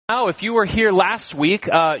Now, if you were here last week,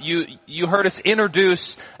 you heard us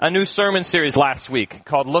introduce a new sermon series last week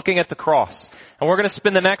called Looking at the Cross. And we're going to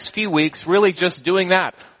spend the next few weeks really just doing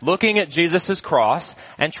that, looking at Jesus' cross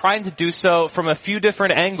and trying to do so from a few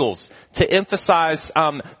different angles to emphasize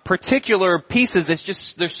particular pieces.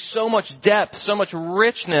 There's so much depth, so much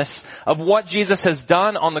richness of what Jesus has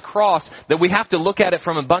done on the cross that we have to look at it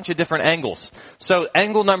from a bunch of different angles. So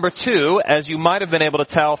angle number 2, as you might have been able to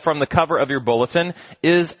tell from the cover of your bulletin,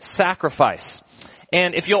 is sacrifice.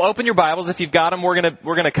 And if you'll open your Bibles, if you've got them, we're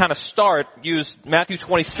gonna kind of use Matthew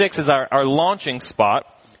 26 as our launching spot.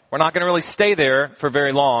 We're not gonna really stay there for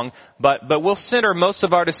very long, but we'll center most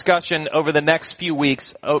of our discussion over the next few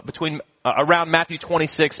weeks around Matthew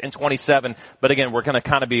 26 and 27. But again, we're gonna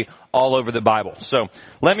kind of be all over the Bible. So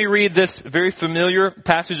let me read this very familiar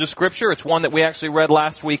passage of Scripture. It's one that we actually read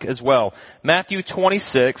last week as well. Matthew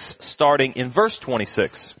 26, starting in verse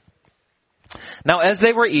 26. Now as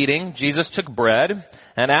they were eating, Jesus took bread,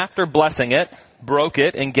 and after blessing it, broke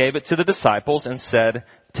it and gave it to the disciples and said,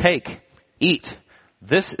 "Take, eat,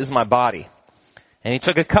 this is my body." And he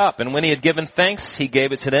took a cup, and when he had given thanks, he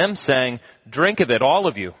gave it to them, saying, "Drink of it, all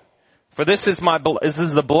of you. For this is my blood of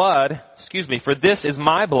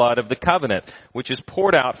the covenant, which is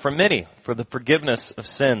poured out for many for the forgiveness of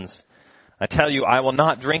sins. I tell you, I will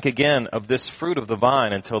not drink again of this fruit of the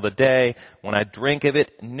vine until the day when I drink of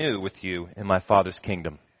it new with you in my Father's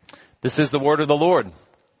kingdom." This is the word of the Lord.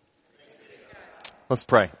 Let's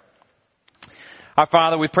pray. Our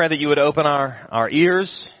Father, we pray that you would open our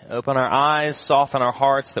ears, open our eyes, soften our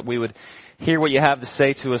hearts, that we would hear what you have to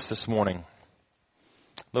say to us this morning.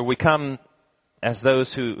 Lord, we come as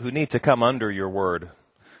those who need to come under your word.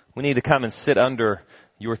 We need to come and sit under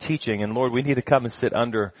your teaching. And Lord, we need to come and sit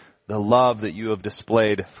under the love that you have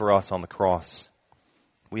displayed for us on the cross.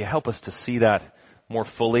 Will you help us to see that more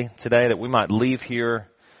fully today, that we might leave here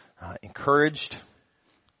encouraged,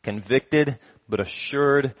 convicted, but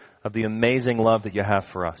assured of the amazing love that you have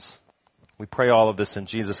for us. We pray all of this in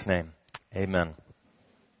Jesus' name. Amen.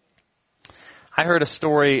 I heard a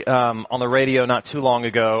story on the radio not too long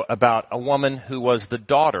ago about a woman who was the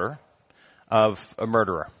daughter of a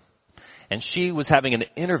murderer. And she was having an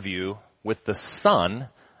interview with the son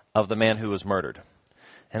of the man who was murdered.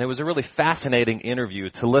 And it was a really fascinating interview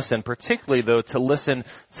to listen, particularly though to listen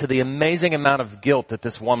to the amazing amount of guilt that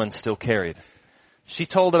this woman still carried. She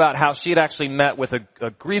told about how she had actually met with a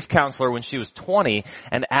grief counselor when she was 20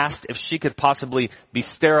 and asked if she could possibly be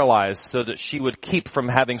sterilized so that she would keep from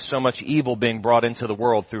having so much evil being brought into the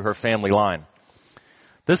world through her family line.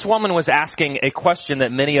 This woman was asking a question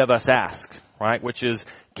that many of us ask, right? Which is,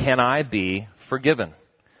 can I be forgiven?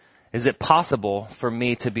 Is it possible for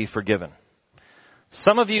me to be forgiven? For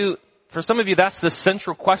some of you, that's the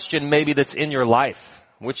central question maybe that's in your life,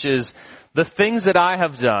 which is the things that I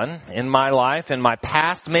have done in my life, in my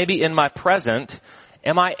past, maybe in my present,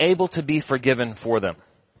 am I able to be forgiven for them?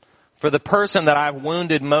 For the person that I've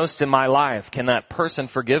wounded most in my life, can that person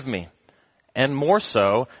forgive me? And more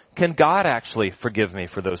so, can God actually forgive me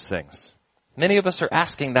for those things? Many of us are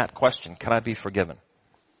asking that question, can I be forgiven?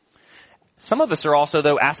 Some of us are also,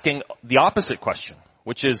 though, asking the opposite question,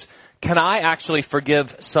 which is, can I actually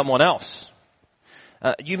forgive someone else?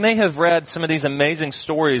 You may have read some of these amazing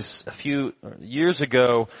stories a few years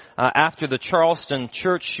ago after the Charleston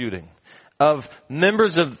church shooting of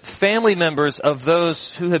family members of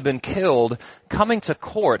those who had been killed coming to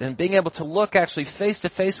court and being able to look actually face to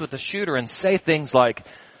face with the shooter and say things like,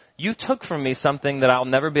 "You took from me something that I'll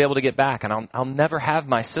never be able to get back, and I'll never have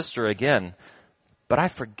my sister again, but I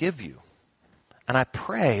forgive you. And I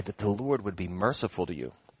pray that the Lord would be merciful to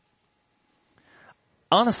you."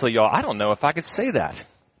 Honestly, y'all, I don't know if I could say that.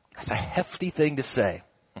 That's a hefty thing to say.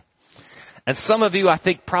 And some of you, I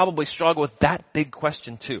think, probably struggle with that big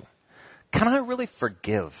question too. Can I really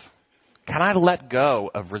forgive? Can I let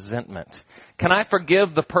go of resentment? Can I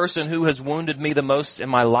forgive the person who has wounded me the most in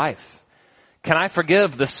my life? Can I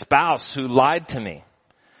forgive the spouse who lied to me?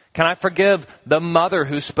 Can I forgive the mother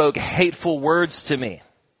who spoke hateful words to me?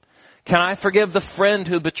 Can I forgive the friend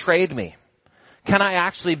who betrayed me? Can I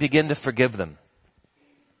actually begin to forgive them?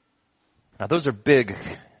 Now, those are big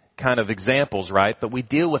kind of examples, right? But we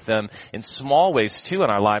deal with them in small ways too in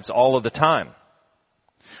our lives all of the time.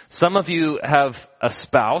 Some of you have a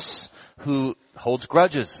spouse who holds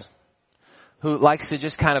grudges, who likes to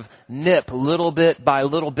just kind of nip little bit by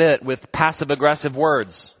little bit with passive aggressive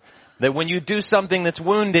words. That when you do something that's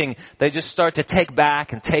wounding, they just start to take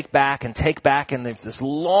back and take back and take back, and there's this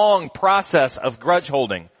long process of grudge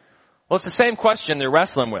holding. Well, it's the same question they're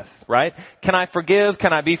wrestling with, right? Can I forgive?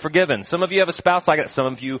 Can I be forgiven? Some of you have a spouse like that. Some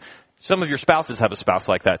of your spouses have a spouse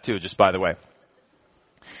like that too, just by the way.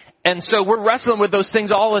 And so we're wrestling with those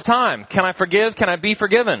things all the time. Can I forgive? Can I be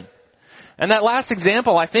forgiven? And that last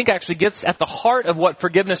example, I think, actually gets at the heart of what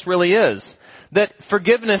forgiveness really is. That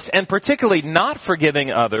forgiveness, and particularly not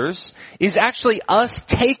forgiving others, is actually us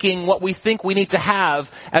taking what we think we need to have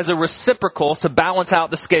as a reciprocal to balance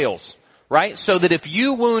out the scales. Right? So that if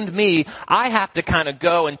you wound me, I have to kind of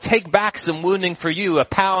go and take back some wounding for you, a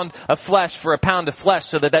pound of flesh for a pound of flesh,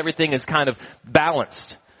 so that everything is kind of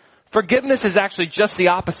balanced. Forgiveness is actually just the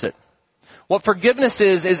opposite. What forgiveness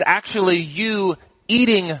is actually you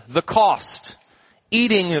eating the cost,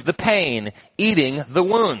 eating the pain, eating the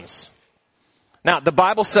wounds. Now, the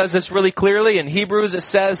Bible says this really clearly. In Hebrews, it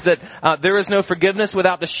says that there is no forgiveness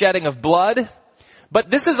without the shedding of blood. But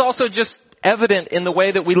this is also just evident in the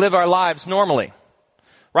way that we live our lives normally.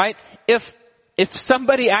 Right? If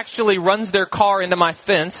somebody actually runs their car into my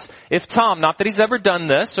fence, if Tom, not that he's ever done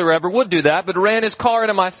this or ever would do that, but ran his car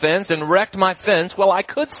into my fence and wrecked my fence, well, I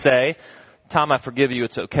could say, Tom, I forgive you,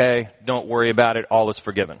 it's okay, don't worry about it, all is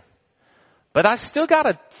forgiven. But I've still got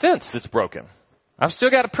a fence that's broken. I've still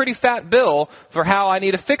got a pretty fat bill for how I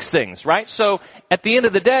need to fix things, right? So at the end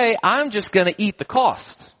of the day, I'm just going to eat the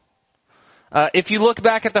cost. If you look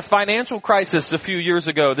back at the financial crisis a few years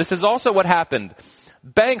ago, this is also what happened.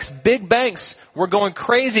 Banks, big banks, were going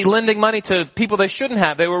crazy lending money to people they shouldn't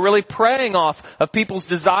have. They were really preying off of people's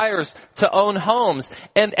desires to own homes.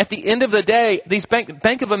 And at the end of the day, these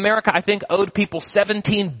Bank of America, I think, owed people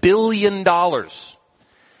 $17 billion.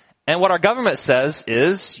 And what our government says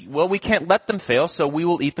is, well, we can't let them fail, so we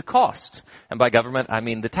will eat the cost. And by government, I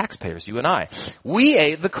mean the taxpayers, you and I. We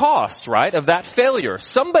ate the cost, right, of that failure.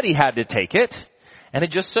 Somebody had to take it, and it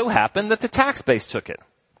just so happened that the tax base took it.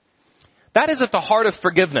 That is at the heart of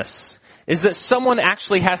forgiveness, is that someone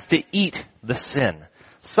actually has to eat the sin.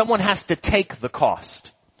 Someone has to take the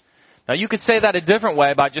cost. Now, you could say that a different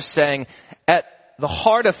way by just saying, at the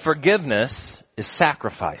heart of forgiveness is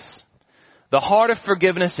sacrifice. The heart of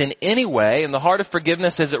forgiveness in any way, and the heart of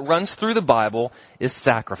forgiveness as it runs through the Bible, is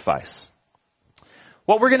sacrifice.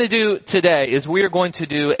 What we're going to do today is we are going to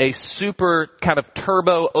do a super kind of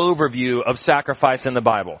turbo overview of sacrifice in the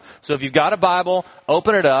Bible. So if you've got a Bible,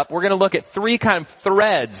 open it up. We're going to look at three kind of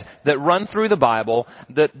threads that run through the Bible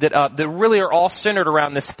that really are all centered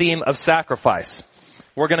around this theme of sacrifice.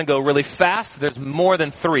 We're going to go really fast. There's more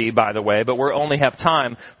than three, by the way, but we only have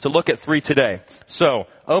time to look at three today. So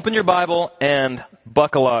open your Bible and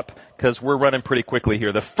buckle up, because we're running pretty quickly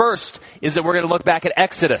here. The first is that we're going to look back at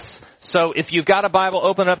Exodus. So if you've got a Bible,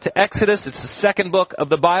 open up to Exodus. It's the second book of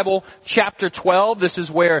the Bible, chapter 12. This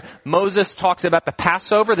is where Moses talks about the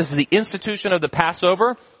Passover. This is the institution of the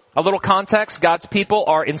Passover. A little context, God's people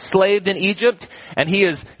are enslaved in Egypt, and He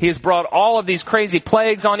has brought all of these crazy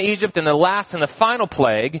plagues on Egypt, and the last and the final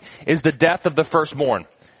plague is the death of the firstborn.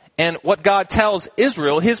 And what God tells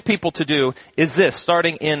Israel, His people, to do is this,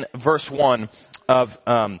 starting in verse 1 of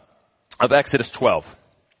Exodus 12.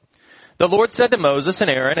 The Lord said to Moses and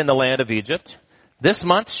Aaron in the land of Egypt, "This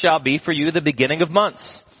month shall be for you the beginning of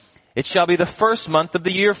months. It shall be the first month of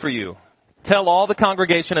the year for you. Tell all the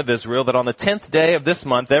congregation of Israel that on the 10th day of this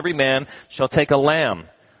month every man shall take a lamb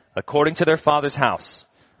according to their father's house,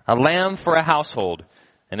 a lamb for a household.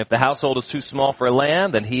 And if the household is too small for a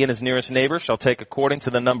lamb, then he and his nearest neighbor shall take according to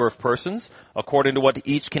the number of persons, according to what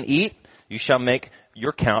each can eat. You shall make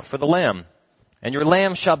your count for the lamb. And your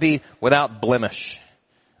lamb shall be without blemish,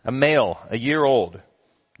 a male, a year old.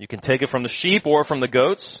 You can take it from the sheep or from the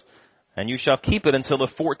goats. And you shall keep it until the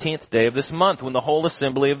 14th day of this month, when the whole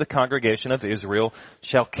assembly of the congregation of Israel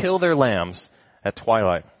shall kill their lambs at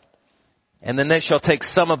twilight. And then they shall take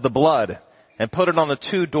some of the blood and put it on the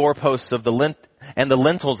two doorposts of the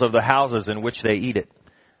lintels of the houses in which they eat it.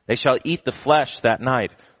 They shall eat the flesh that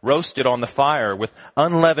night, roasted on the fire with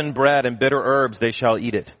unleavened bread and bitter herbs. They shall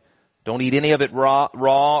eat it. Don't eat any of it raw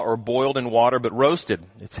or boiled in water, but roasted,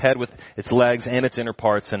 its head with its legs and its inner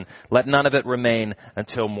parts, and let none of it remain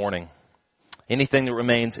until morning. Anything that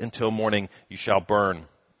remains until morning you shall burn.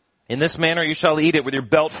 In this manner you shall eat it, with your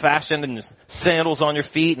belt fastened and sandals on your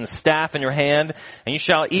feet and staff in your hand. And you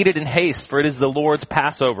shall eat it in haste, for it is the Lord's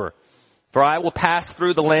Passover. For I will pass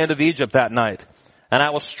through the land of Egypt that night. And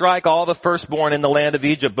I will strike all the firstborn in the land of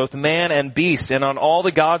Egypt, both man and beast. And on all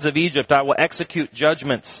the gods of Egypt I will execute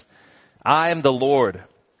judgments. I am the Lord.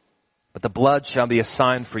 But the blood shall be a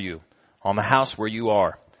sign for you on the house where you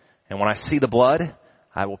are. And when I see the blood,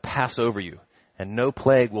 I will pass over you. And no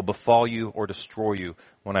plague will befall you or destroy you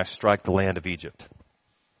when I strike the land of Egypt."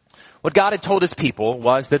 What God had told his people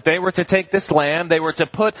was that they were to take this lamb, they were to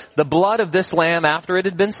put the blood of this lamb after it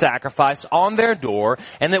had been sacrificed on their door,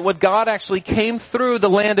 and that when God actually came through the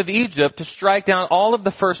land of Egypt to strike down all of the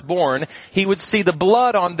firstborn, he would see the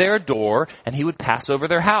blood on their door and he would pass over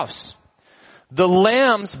their house. The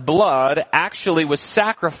lamb's blood actually was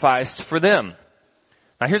sacrificed for them.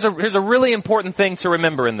 Now here's a really important thing to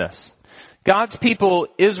remember in this. God's people,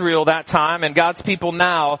 Israel that time, and God's people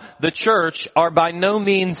now, the church, are by no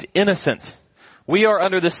means innocent. We are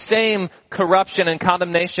under the same corruption and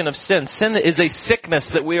condemnation of sin. Sin is a sickness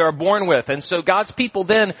that we are born with. And so God's people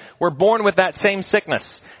then were born with that same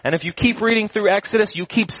sickness. And if you keep reading through Exodus, you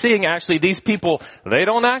keep seeing actually these people, they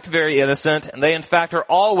don't act very innocent, and they in fact are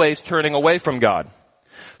always turning away from God.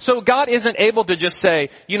 So God isn't able to just say,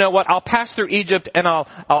 you know what, I'll pass through Egypt and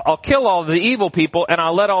I'll kill all of the evil people and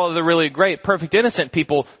I'll let all of the really great, perfect, innocent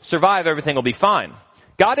people survive. Everything will be fine.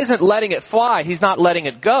 God isn't letting it fly. He's not letting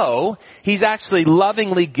it go. He's actually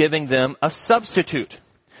lovingly giving them a substitute.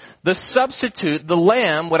 The substitute, the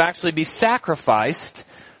lamb, would actually be sacrificed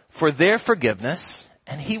for their forgiveness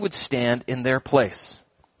and he would stand in their place.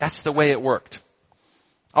 That's the way it worked.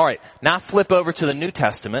 All right, now flip over to the New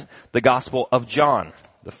Testament, the Gospel of John.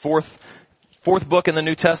 The fourth book in the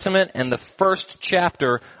New Testament and the first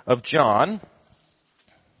chapter of John.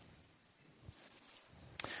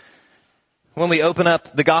 When we open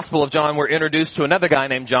up the Gospel of John, we're introduced to another guy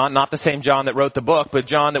named John, not the same John that wrote the book, but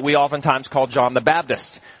John that we oftentimes call John the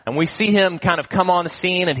Baptist. And we see him kind of come on the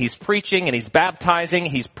scene and he's preaching and he's baptizing,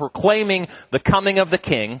 he's proclaiming the coming of the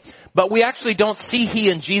King. But we actually don't see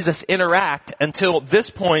he and Jesus interact until this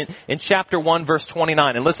point in chapter 1 verse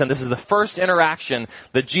 29. And listen, this is the first interaction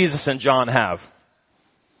that Jesus and John have.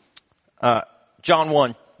 John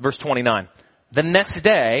 1 verse 29. The next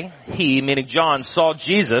day, he, meaning John, saw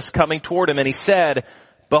Jesus coming toward him and he said,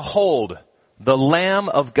 "Behold, the Lamb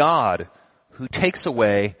of God who takes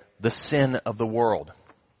away the sin of the world."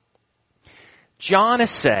 John is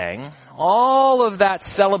saying, all of that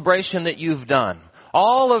celebration that you've done,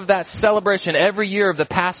 all of that celebration every year of the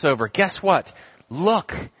Passover, guess what?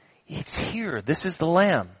 Look, it's here. This is the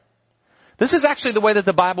Lamb. This is actually the way that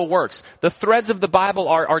the Bible works. The threads of the Bible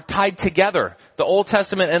are tied together, the Old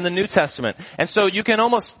Testament and the New Testament. And so you can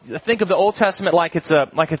almost think of the Old Testament like it's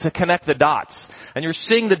a connect the dots. And you're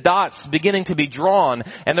seeing the dots beginning to be drawn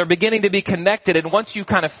and they're beginning to be connected. And once you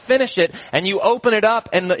kind of finish it and you open it up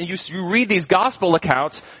and you read these gospel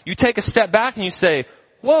accounts, you take a step back and you say,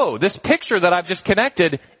 whoa, this picture that I've just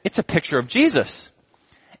connected, it's a picture of Jesus.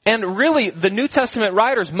 And really, the New Testament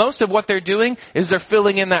writers, most of what they're doing is they're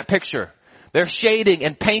filling in that picture. They're shading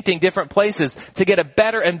and painting different places to get a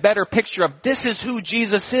better and better picture of this is who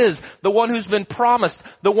Jesus is, the one who's been promised,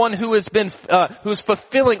 the one who has been, who's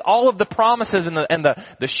fulfilling all of the promises and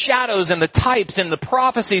the shadows and the types and the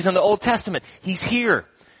prophecies in the Old Testament. He's here.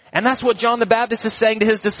 And that's what John the Baptist is saying to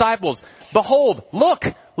his disciples. Behold, look,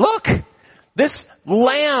 this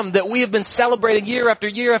Lamb that we have been celebrating year after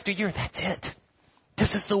year after year, that's it.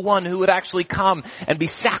 This is the one who would actually come and be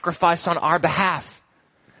sacrificed on our behalf.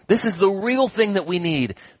 This is the real thing that we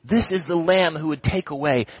need. This is the Lamb who would take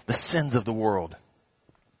away the sins of the world.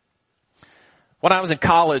 When I was in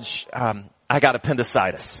college, I got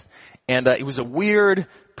appendicitis. And it was a weird,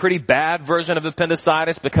 pretty bad version of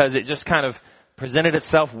appendicitis because it just kind of presented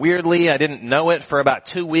itself weirdly. I didn't know it for about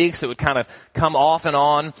 2 weeks. It would kind of come off and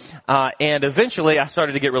on. And eventually I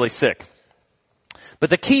started to get really sick. But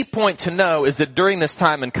the key point to know is that during this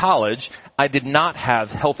time in college, I did not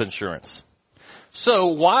have health insurance. So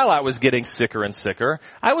while I was getting sicker and sicker,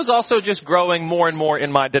 I was also just growing more and more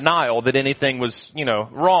in my denial that anything was,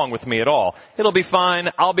 wrong with me at all. It'll be fine.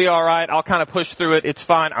 I'll be all right. I'll kind of push through it. It's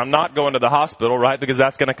fine. I'm not going to the hospital, right? Because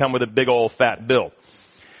that's going to come with a big old fat bill.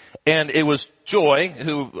 And it was Joy,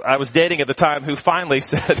 who I was dating at the time, who finally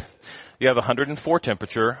said, "You have 104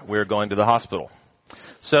 temperature. We're going to the hospital."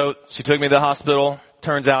 So she took me to the hospital.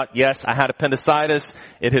 Turns out, yes, I had appendicitis.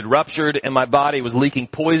 It had ruptured in my body. It was leaking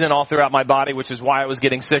poison all throughout my body, which is why I was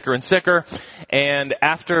getting sicker and sicker. And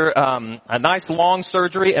after a nice long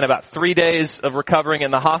surgery and about 3 days of recovering in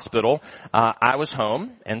the hospital, I was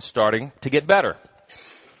home and starting to get better.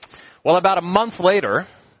 Well, about a month later,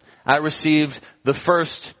 I received the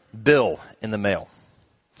first bill in the mail.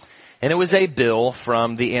 And it was a bill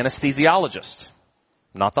from the anesthesiologist.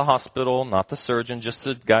 Not the hospital, not the surgeon, just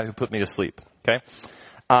the guy who put me to sleep. Okay?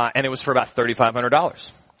 And it was for about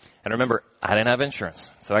 $3,500. And remember, I didn't have insurance,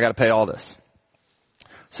 so I got to pay all this.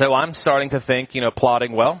 So I'm starting to think,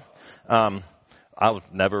 plotting, I'll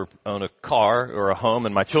never own a car or a home,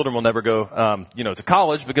 and my children will never go, to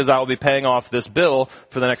college because I will be paying off this bill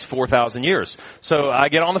for the next 4,000 years. So I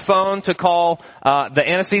get on the phone to call the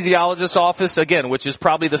anesthesiologist's office again, which is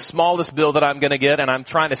probably the smallest bill that I'm going to get, and I'm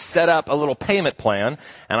trying to set up a little payment plan.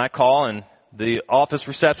 And I call, and the office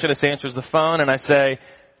receptionist answers the phone, and I say,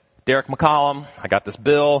 Derek McCollum, I got this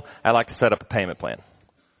bill. I'd like to set up a payment plan.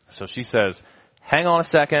 So she says, hang on a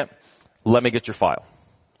second. Let me get your file.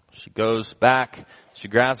 She goes back. She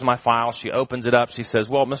grabs my file. She opens it up. She says,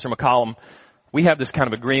 well, Mr. McCollum, we have this kind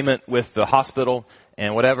of agreement with the hospital,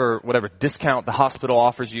 and whatever discount the hospital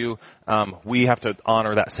offers you, we have to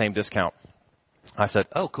honor that same discount. I said,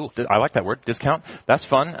 oh, cool. I like that word, discount. That's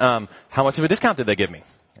fun. How much of a discount did they give me?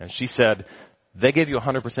 And she said, they gave you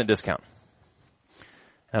 100% discount.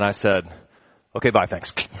 And I said, okay, bye,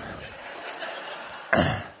 thanks.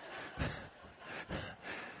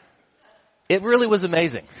 It really was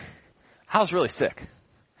amazing. I was really sick.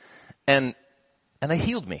 And they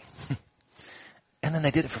healed me. And then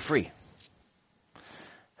they did it for free.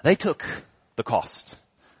 They took the cost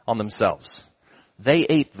on themselves. They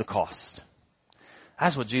ate the cost.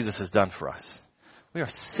 That's what Jesus has done for us. We are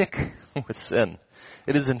sick with sin.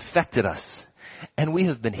 It has infected us. And we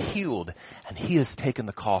have been healed. And he has taken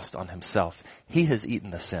the cost on himself. He has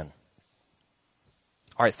eaten the sin.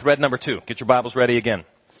 All right, thread number 2. Get your Bibles ready again.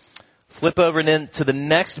 Flip over then to the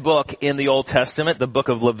next book in the Old Testament, the book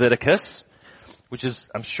of Leviticus, which is,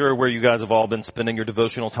 I'm sure, where you guys have all been spending your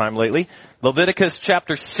devotional time lately. Leviticus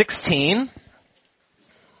chapter 16.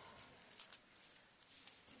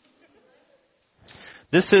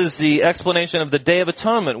 This is the explanation of the Day of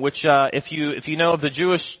Atonement, which, if you know of the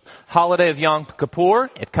Jewish holiday of Yom Kippur,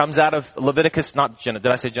 it comes out of Leviticus, did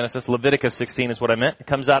I say Genesis? Leviticus 16 is what I meant. It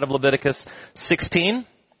comes out of Leviticus 16.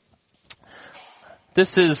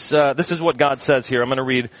 This is what God says here. I'm going to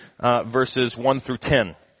read, verses 1 through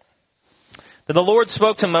 10. Then the Lord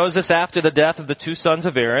spoke to Moses after the death of the 2 sons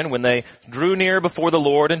of Aaron, when they drew near before the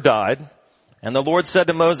Lord and died. And the Lord said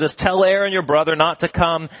to Moses, tell Aaron your brother not to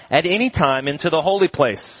come at any time into the holy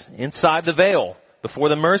place, inside the veil, before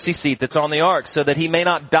the mercy seat that's on the ark, so that he may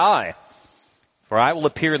not die. For I will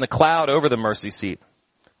appear in the cloud over the mercy seat.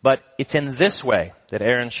 But it's in this way that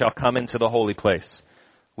Aaron shall come into the holy place,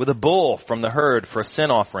 with a bull from the herd for a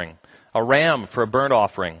sin offering, a ram for a burnt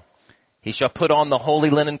offering. He shall put on the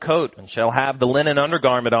holy linen coat, and shall have the linen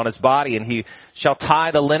undergarment on his body, and he shall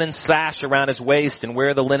tie the linen sash around his waist, and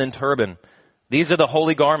wear the linen turban. These are the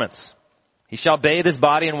holy garments. He shall bathe his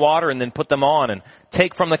body in water and then put them on, and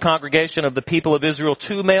take from the congregation of the people of Israel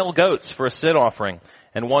 2 male goats for a sin offering,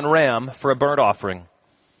 and 1 ram for a burnt offering.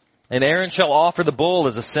 And Aaron shall offer the bull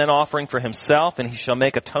as a sin offering for himself, and he shall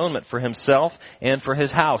make atonement for himself and for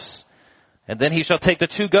his house. And then he shall take the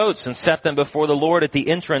 2 goats and set them before the Lord at the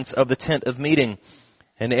entrance of the tent of meeting.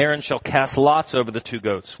 And Aaron shall cast lots over the 2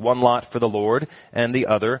 goats, 1 lot for the Lord, and the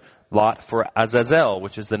other lot for Azazel,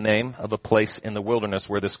 which is the name of a place in the wilderness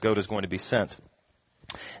where this goat is going to be sent.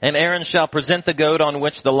 And Aaron shall present the goat on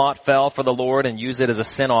which the lot fell for the Lord and use it as a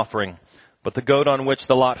sin offering. But the goat on which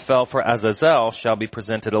the lot fell for Azazel shall be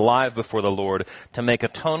presented alive before the Lord to make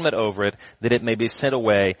atonement over it, that it may be sent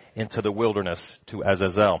away into the wilderness to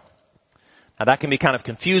Azazel. Now that can be kind of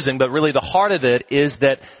confusing, but really the heart of it is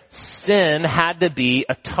that sin had to be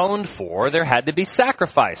atoned for. There had to be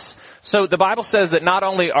sacrifice. So the Bible says that not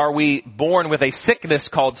only are we born with a sickness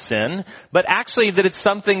called sin, but actually that it's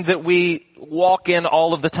something that we walk in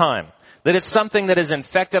all of the time. That it's something that has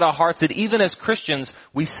infected our hearts that even as Christians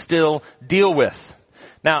we still deal with.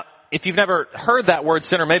 Now, if you've never heard that word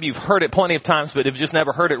sin, or maybe you've heard it plenty of times, but have just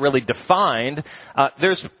never heard it really defined,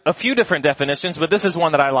 there's a few different definitions, but this is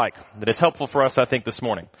one that I like, that is helpful for us, I think, this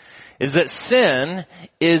morning. Is that sin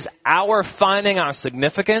is our finding our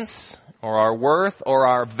significance, or our worth, or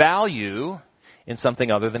our value in something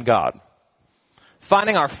other than God.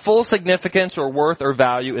 Finding our full significance, or worth, or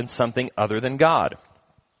value in something other than God.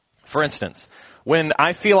 For instance, when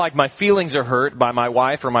I feel like my feelings are hurt by my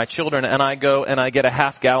wife or my children, and I go and I get a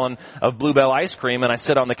half gallon of Bluebell ice cream and I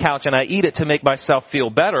sit on the couch and I eat it to make myself feel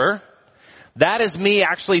better, that is me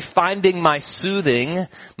actually finding my soothing,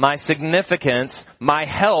 my significance, my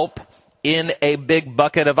help in a big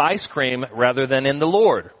bucket of ice cream rather than in the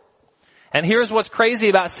Lord. And here's what's crazy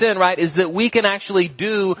about sin, right, is that we can actually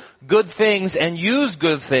do good things and use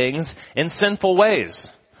good things in sinful ways,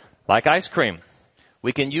 like ice cream.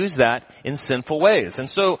 We can use that in sinful ways. And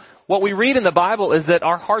so what we read in the Bible is that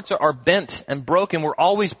our hearts are bent and broken. We're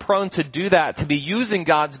always prone to do that, to be using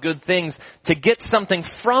God's good things to get something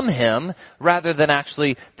from Him rather than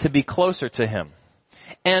actually to be closer to Him.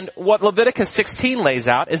 And what Leviticus 16 lays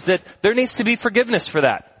out is that there needs to be forgiveness for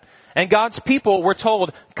that. And God's people were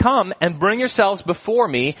told, come and bring yourselves before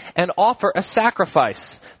me and offer a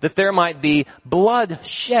sacrifice, that there might be blood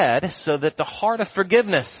shed so that the heart of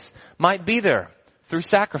forgiveness might be there through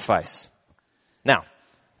sacrifice. Now,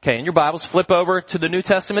 okay, in your Bibles, flip over to the New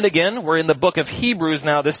Testament again. We're in the book of Hebrews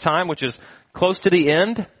now this time, which is close to the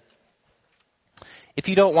end. If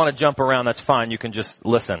you don't want to jump around, that's fine. You can just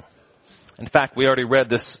listen. In fact, we already read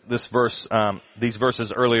these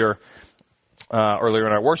verses earlier in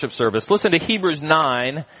our worship service. Listen to Hebrews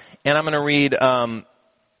 9, and I'm going to read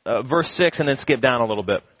verse 6 and then skip down a little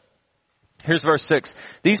bit. Here's verse 6.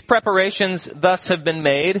 These preparations thus have been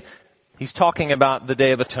made. He's talking about the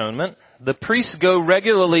Day of Atonement. The priests go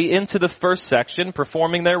regularly into the first section,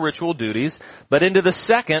 performing their ritual duties, but into the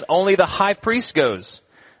second, only the high priest goes.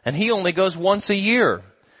 And he only goes once a year,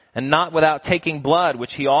 and not without taking blood,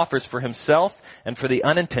 which he offers for himself and for the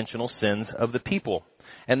unintentional sins of the people.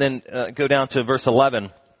 And then go down to verse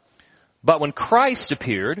 11. But when Christ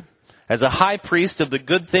appeared as a high priest of the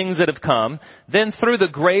good things that have come, then through the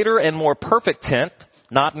greater and more perfect tent,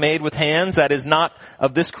 not made with hands, that is not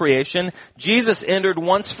of this creation, Jesus entered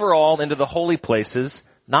once for all into the holy places,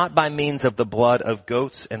 not by means of the blood of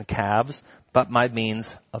goats and calves, but by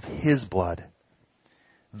means of his blood,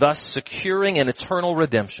 thus securing an eternal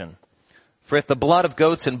redemption. For if the blood of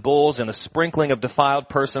goats and bulls and the sprinkling of defiled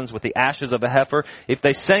persons with the ashes of a heifer, if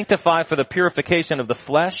they sanctify for the purification of the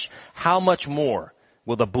flesh, how much more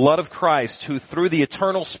will the blood of Christ, who through the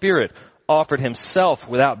eternal Spirit offered himself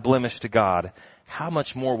without blemish to God, how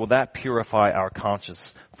much more will that purify our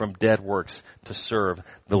conscience from dead works to serve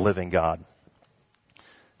the living God?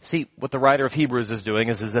 See, what the writer of Hebrews is doing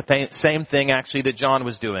is the same thing actually that John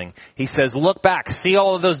was doing. He says, look back, see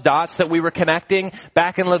all of those dots that we were connecting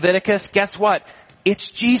back in Leviticus? Guess what?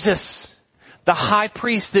 It's Jesus, the high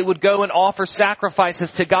priest that would go and offer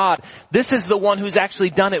sacrifices to God. This is the one who's actually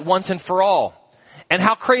done it once and for all. And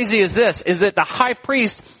how crazy is this? Is that the high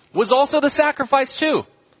priest was also the sacrifice too.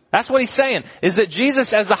 That's what he's saying, is that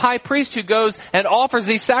Jesus, as the high priest who goes and offers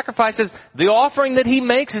these sacrifices, the offering that he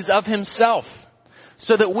makes is of himself,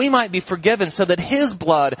 so that we might be forgiven, so that his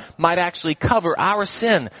blood might actually cover our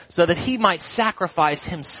sin, so that he might sacrifice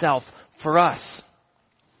himself for us.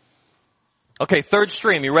 Okay, third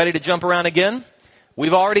stream. You ready to jump around again?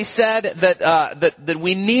 We've already said that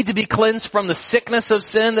we need to be cleansed from the sickness of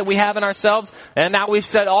sin that we have in ourselves. And now we've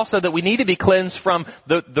said also that we need to be cleansed from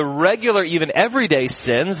the regular, even everyday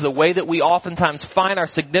sins, the way that we oftentimes find our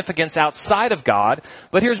significance outside of God.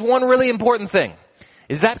 But here's one really important thing,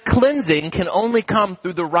 is that cleansing can only come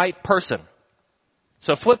through the right person.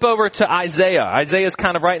 So flip over to Isaiah. Isaiah is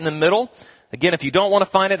kind of right in the middle. Again, if you don't want to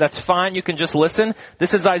find it, that's fine. You can just listen.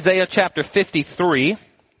 This is Isaiah chapter 53.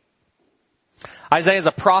 Isaiah is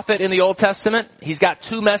a prophet in the Old Testament. He's got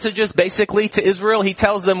two messages basically to Israel. He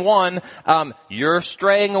tells them, one, you're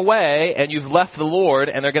straying away and you've left the Lord,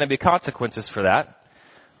 and there are going to be consequences for that.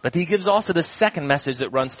 But he gives also the second message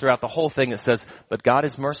that runs throughout the whole thing that says, but God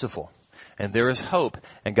is merciful and there is hope,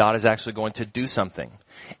 and God is actually going to do something.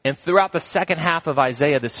 And throughout the second half of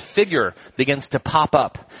Isaiah, this figure begins to pop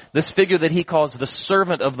up. This figure that he calls the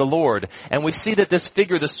servant of the Lord. And we see that this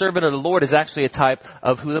figure, the servant of the Lord, is actually a type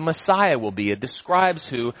of who the Messiah will be. It describes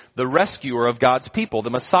who the rescuer of God's people, the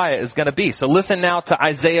Messiah, is going to be. So listen now to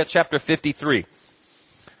Isaiah chapter 53.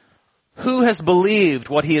 Who has believed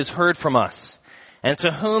what he has heard from us? And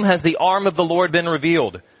to whom has the arm of the Lord been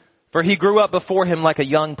revealed? For he grew up before him like a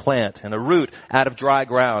young plant and a root out of dry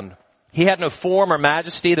ground. He had no form or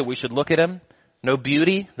majesty that we should look at him, no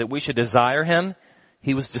beauty that we should desire him.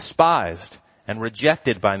 He was despised and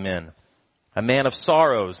rejected by men, a man of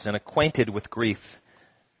sorrows and acquainted with grief.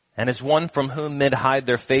 And as one from whom men hide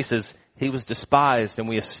their faces, he was despised and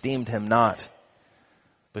we esteemed him not.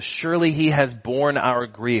 But surely he has borne our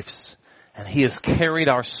griefs and he has carried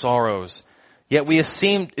our sorrows. Yet we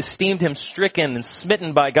esteemed him stricken and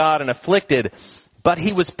smitten by God and afflicted. But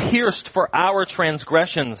he was pierced for our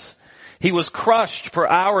transgressions. He was crushed for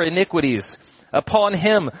our iniquities. Upon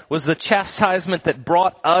him was the chastisement that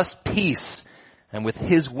brought us peace. And with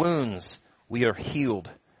his wounds we are healed.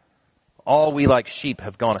 All we like sheep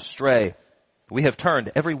have gone astray. We have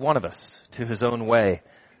turned every one of us to his own way.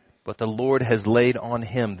 But the Lord has laid on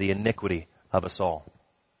him the iniquity of us all.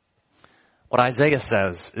 What Isaiah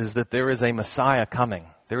says is that there is a Messiah coming.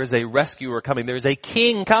 There is a rescuer coming. There is a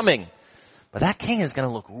king coming. But that king is going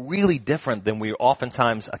to look really different than we're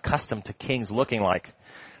oftentimes accustomed to kings looking like.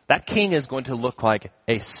 That king is going to look like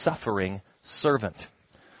a suffering servant.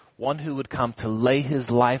 One who would come to lay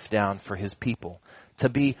his life down for his people. To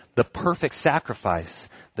be the perfect sacrifice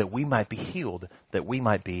that we might be healed, that we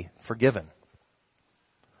might be forgiven.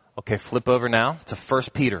 Okay, flip over now to 1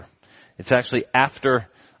 Peter. It's actually after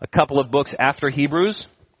a couple of books after Hebrews.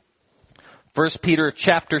 1 Peter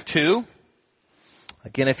chapter 2.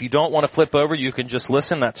 Again, if you don't want to flip over, you can just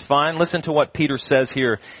listen. That's fine. Listen to what Peter says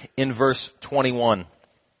here in verse 21.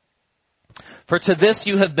 For to this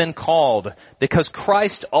you have been called, because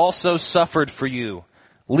Christ also suffered for you,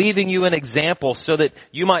 leaving you an example so that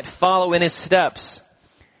you might follow in his steps.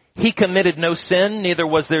 He committed no sin, neither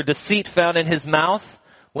was there deceit found in his mouth.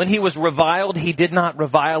 When he was reviled, he did not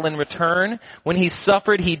revile in return. When he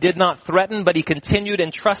suffered, he did not threaten, but he continued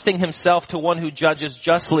entrusting himself to one who judges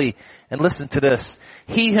justly. And listen to this.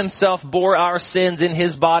 He himself bore our sins in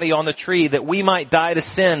his body on the tree, that we might die to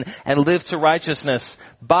sin and live to righteousness.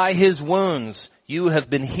 By his wounds you have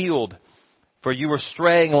been healed. For you were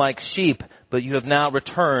straying like sheep, but you have now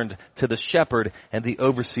returned to the shepherd and the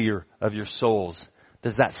overseer of your souls.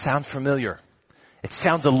 Does that sound familiar? It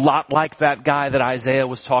sounds a lot like that guy that Isaiah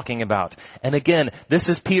was talking about. And again, this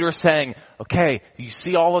is Peter saying, okay, you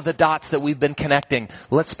see all of the dots that we've been connecting.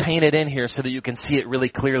 Let's paint it in here so that you can see it really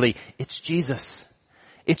clearly. It's Jesus.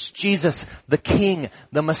 It's Jesus, the King,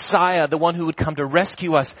 the Messiah, the one who would come to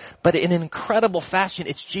rescue us. But in an incredible fashion,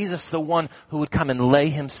 it's Jesus, the one who would come and lay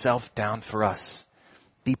himself down for us.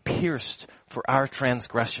 Be pierced for our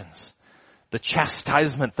transgressions. The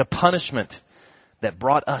chastisement, the punishment that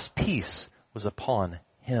brought us peace was upon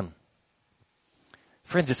him.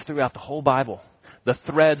 Friends, it's throughout the whole Bible. The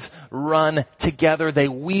threads run together. They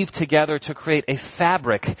weave together to create a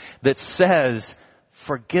fabric that says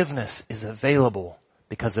forgiveness is available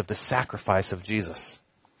because of the sacrifice of Jesus.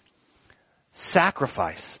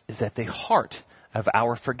 Sacrifice is at the heart of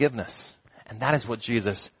our forgiveness. And that is what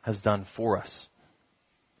Jesus has done for us.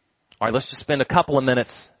 All right, let's just spend a couple of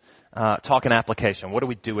minutes talking application. What do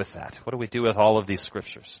we do with that? What do we do with all of these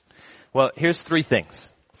scriptures? Well, here's three things.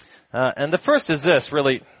 And the first is this,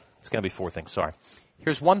 really, it's going to be four things, sorry.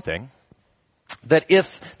 Here's one thing, that if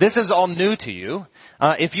this is all new to you,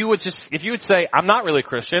 if you would say, I'm not really a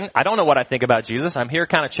Christian, I don't know what I think about Jesus, I'm here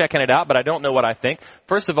kind of checking it out, but I don't know what I think.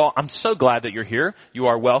 First of all, I'm so glad that you're here. You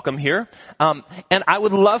are welcome here. And I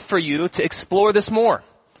would love for you to explore this more.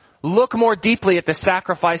 Look more deeply at the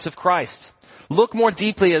sacrifice of Christ. Look more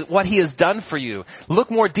deeply at what he has done for you. Look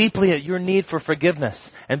more deeply at your need for forgiveness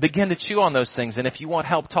and begin to chew on those things. And if you want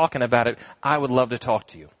help talking about it, I would love to talk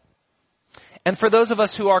to you. And for those of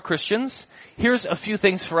us who are Christians, here's a few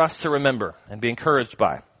things for us to remember and be encouraged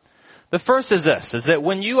by. The first is this, is that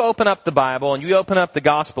when you open up the Bible and you open up the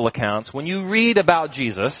gospel accounts, when you read about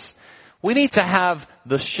Jesus, we need to have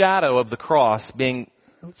the shadow of the cross being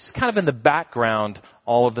just kind of in the background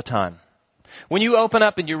all of the time. When you open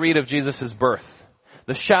up and you read of Jesus' birth,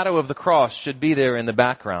 the shadow of the cross should be there in the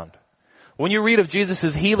background. When you read of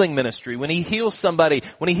Jesus' healing ministry, when he heals somebody,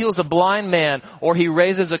 when he heals a blind man, or he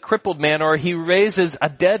raises a crippled man, or he raises a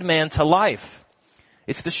dead man to life,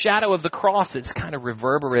 it's the shadow of the cross that's kind of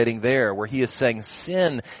reverberating there, where he is saying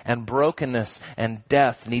sin and brokenness and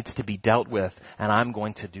death needs to be dealt with, and I'm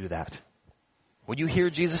going to do that. When you hear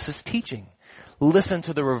Jesus' teaching, listen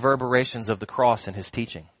to the reverberations of the cross in his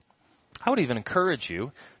teaching. I would even encourage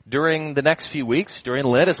you during the next few weeks, during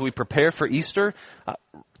Lent, as we prepare for Easter,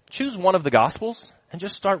 choose one of the Gospels and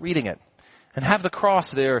just start reading it. And have the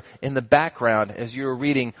cross there in the background as you're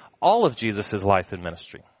reading all of Jesus' life and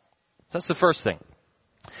ministry. So that's the first thing.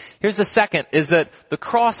 Here's the second, is that the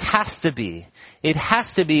cross has to be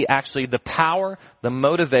actually the power, the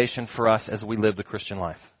motivation for us as we live the Christian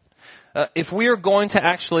life. If we are going to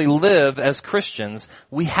actually live as Christians,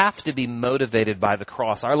 we have to be motivated by the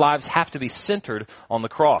cross. Our lives have to be centered on the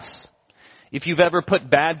cross. If you've ever put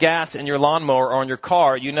bad gas in your lawnmower or in your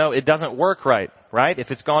car, you know it doesn't work right?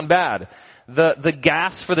 If it's gone bad. The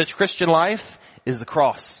gas for the Christian life is the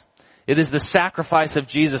cross. It is the sacrifice of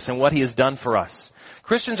Jesus and what he has done for us.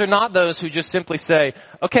 Christians are not those who just simply say,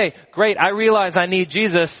 okay, great, I realize I need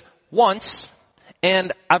Jesus once,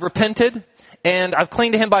 and I've repented, and I've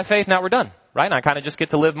clinged to him by faith, now we're done, right? And I kind of just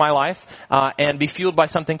get to live my life and be fueled by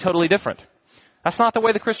something totally different. That's not the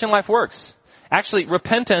way the Christian life works. Actually,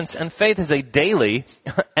 repentance and faith is a daily,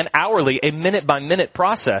 an hourly, a minute-by-minute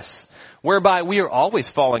process whereby we are always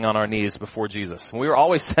falling on our knees before Jesus. We are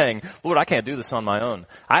always saying, Lord, I can't do this on my own.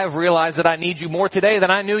 I have realized that I need you more today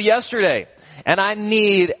than I knew yesterday. And I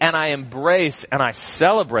need and I embrace and I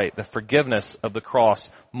celebrate the forgiveness of the cross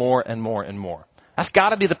more and more and more. That's got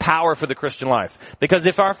to be the power for the Christian life. Because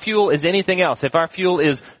if our fuel is anything else, if our fuel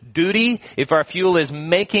is duty, if our fuel is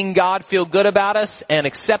making God feel good about us and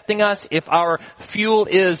accepting us, if our fuel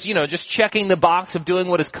is, just checking the box of doing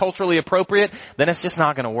what is culturally appropriate, then it's just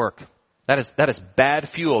not going to work. That is bad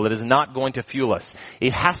fuel. It is not going to fuel us.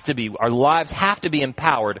 It has to be, our lives have to be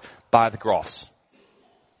empowered by the cross.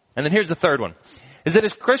 And then here's the third one, is that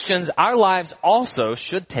as Christians, our lives also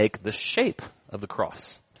should take the shape of the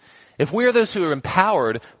cross. If we are those who are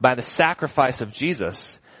empowered by the sacrifice of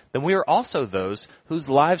Jesus, then we are also those whose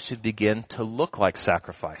lives should begin to look like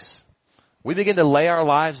sacrifice. We begin to lay our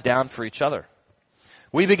lives down for each other.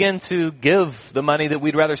 We begin to give the money that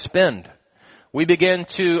we'd rather spend. We begin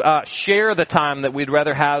to share the time that we'd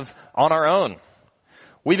rather have on our own.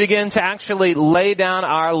 We begin to actually lay down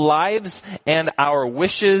our lives and our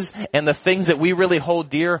wishes and the things that we really hold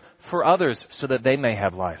dear for others so that they may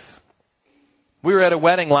have life. We were at a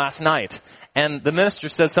wedding last night, and the minister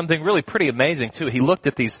said something really pretty amazing too. He looked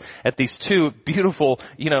at these two beautiful,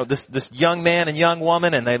 this young man and young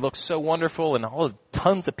woman, and they looked so wonderful, and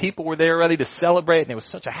tons of people were there ready to celebrate, and it was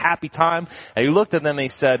such a happy time. And he looked at them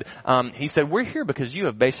and he said, we're here because you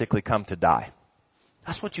have basically come to die.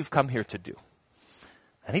 That's what you've come here to do.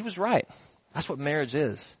 And he was right. That's what marriage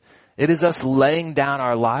is. It is us laying down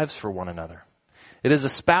our lives for one another. It is a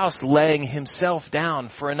spouse laying himself down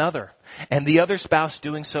for another, and the other spouse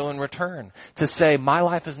doing so in return, to say, my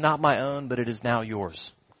life is not my own, but it is now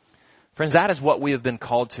yours. Friends, that is what we have been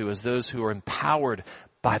called to as those who are empowered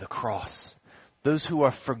by the cross, those who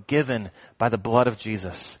are forgiven by the blood of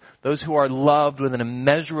Jesus, those who are loved with an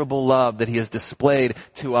immeasurable love that he has displayed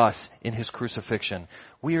to us in his crucifixion.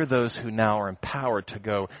 We are those who now are empowered to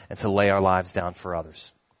go and to lay our lives down for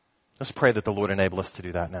others. Let's pray that the Lord enable us to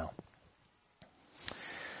do that now.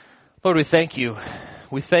 Lord, we thank you.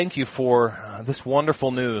 We thank you for this wonderful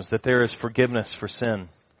news that there is forgiveness for sin.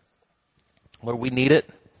 Lord, we need it.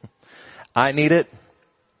 I need it.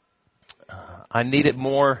 I need it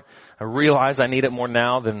more. I realize I need it more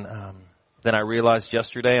now than I realized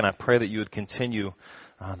yesterday, and I pray that you would continue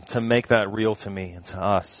to make that real to me and to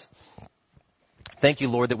us. Thank you,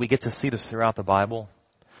 Lord, that we get to see this throughout the Bible.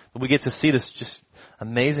 That we get to see this just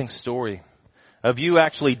amazing story of you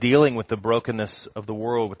actually dealing with the brokenness of the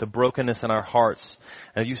world, with the brokenness in our hearts,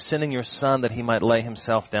 and of you sending your Son that he might lay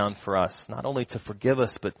himself down for us, not only to forgive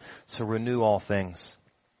us, but to renew all things.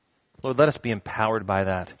 Lord, let us be empowered by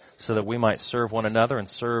that so that we might serve one another and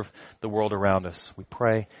serve the world around us. We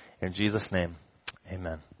pray in Jesus' name.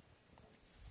 Amen.